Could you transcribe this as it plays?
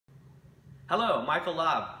Hello, Michael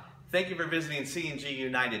Laub. Thank you for visiting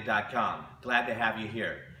CNGUnited.com. Glad to have you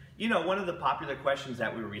here. You know, one of the popular questions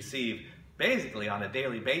that we receive basically on a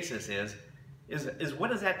daily basis is what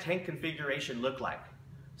does that tank configuration look like?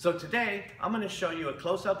 So today, I'm going to show you a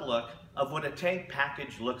close-up look of what a tank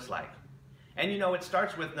package looks like. And you know, it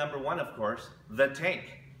starts with number one, of course, the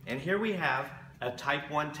tank. And here we have a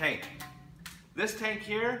Type 1 tank. This tank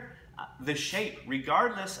here, the shape,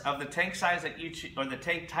 regardless of the tank size that you choose or the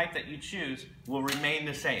tank type that you choose, will remain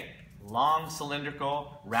the same. Long,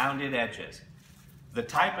 cylindrical, rounded edges. The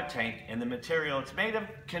type of tank and the material it's made of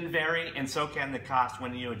can vary, and so can the cost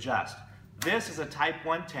when you adjust. This is a Type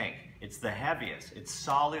 1 tank. It's the heaviest. It's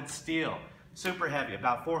solid steel. Super heavy,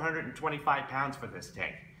 about 425 pounds for this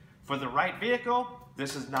tank. For the right vehicle,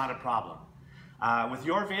 this is not a problem. With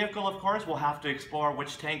your vehicle, of course, we'll have to explore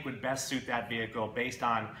which tank would best suit that vehicle based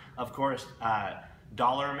on, of course,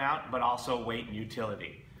 dollar amount, but also weight and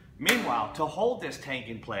utility. Meanwhile, to hold this tank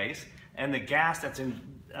in place and the gas that's in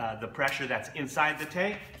the pressure that's inside the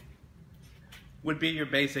tank would be your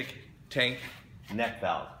basic tank neck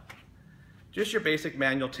valve. Just your basic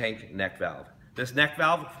manual tank neck valve. This neck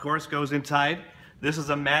valve, of course, goes inside. This is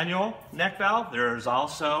a manual neck valve. There's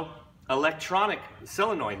also electronic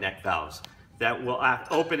solenoid neck valves that will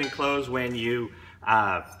open and close when you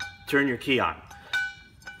turn your key on.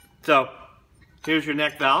 So here's your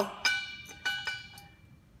neck valve.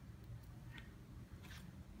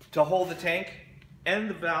 To hold the tank and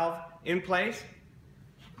the valve in place,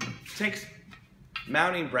 takes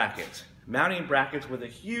mounting brackets with a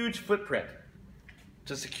huge footprint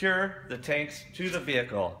to secure the tanks to the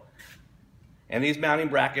vehicle. And these mounting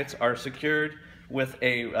brackets are secured with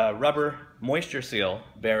a rubber moisture seal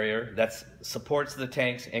barrier that supports the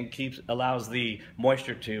tanks and allows the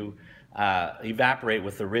moisture to evaporate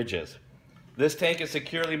with the ridges. This tank is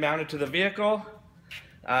securely mounted to the vehicle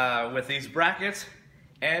with these brackets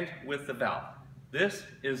and with the valve. This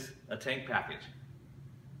is a tank package.